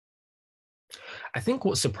I think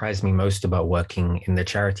what surprised me most about working in the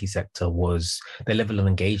charity sector was the level of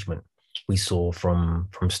engagement we saw from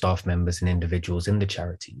staff members and individuals in the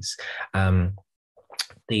charities. Um,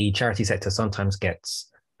 the charity sector sometimes gets,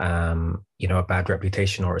 a bad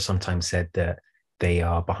reputation, or it's sometimes said that they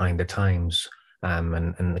are behind the times.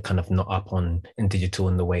 And kind of not up on in digital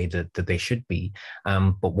in the way that they should be.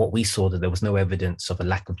 But what we saw that there was no evidence of a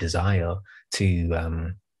lack of desire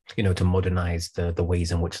to, to modernize the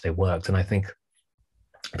ways in which they worked. And I think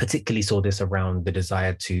particularly saw this around the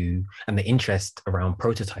desire to and the interest around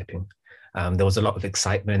prototyping. There was a lot of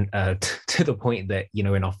excitement to the point that,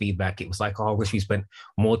 in our feedback, it was like, oh, I wish we spent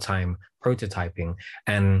more time prototyping.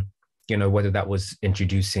 And, whether that was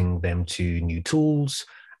introducing them to new tools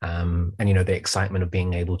and, the excitement of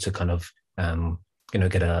being able to kind of,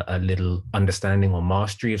 get a little understanding or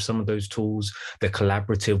mastery of some of those tools, the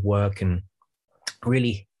collaborative work and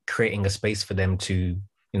really creating a space for them to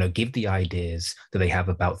give the ideas that they have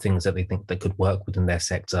about things that they think that could work within their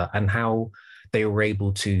sector, and how they were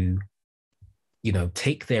able to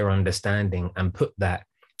take their understanding and put that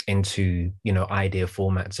into idea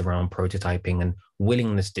formats around prototyping and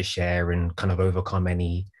willingness to share and kind of overcome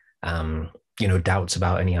any doubts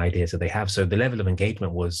about any ideas that they have. So the level of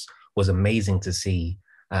engagement was amazing to see,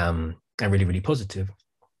 and really, really positive.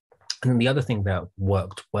 And then the other thing that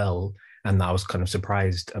worked well and that I was kind of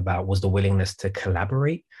surprised about was the willingness to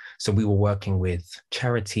collaborate. So we were working with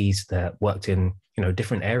charities that worked in,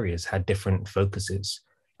 different areas, had different focuses,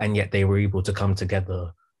 and yet they were able to come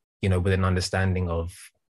together, with an understanding of,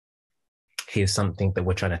 here's something that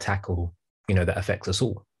we're trying to tackle, that affects us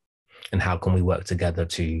all. And how can we work together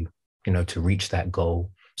to reach that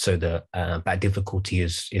goal so that that difficulty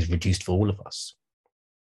is reduced for all of us?